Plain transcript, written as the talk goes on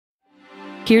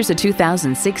Here's a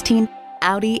 2016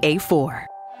 Audi A4.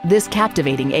 This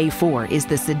captivating A4 is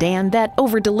the sedan that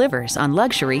over-delivers on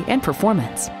luxury and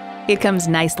performance. It comes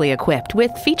nicely equipped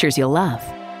with features you'll love: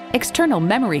 external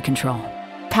memory control,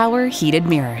 power heated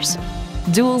mirrors,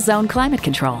 dual zone climate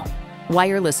control,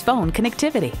 wireless phone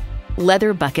connectivity,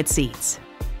 leather bucket seats,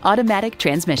 automatic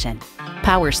transmission,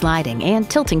 power sliding and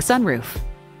tilting sunroof,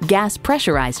 gas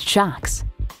pressurized shocks,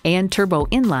 and turbo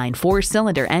inline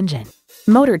 4-cylinder engine.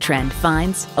 Motor Trend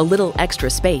finds a little extra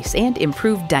space and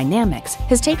improved dynamics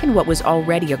has taken what was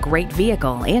already a great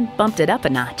vehicle and bumped it up a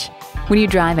notch. When you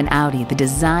drive an Audi, the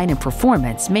design and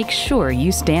performance make sure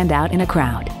you stand out in a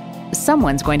crowd.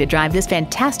 Someone's going to drive this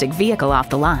fantastic vehicle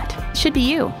off the lot. Should be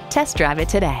you. Test drive it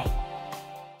today.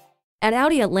 At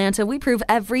Audi Atlanta, we prove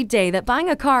every day that buying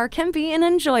a car can be an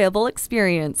enjoyable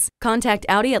experience. Contact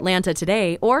Audi Atlanta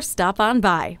today or stop on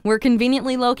by. We're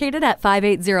conveniently located at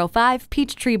 5805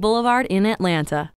 Peachtree Boulevard in Atlanta.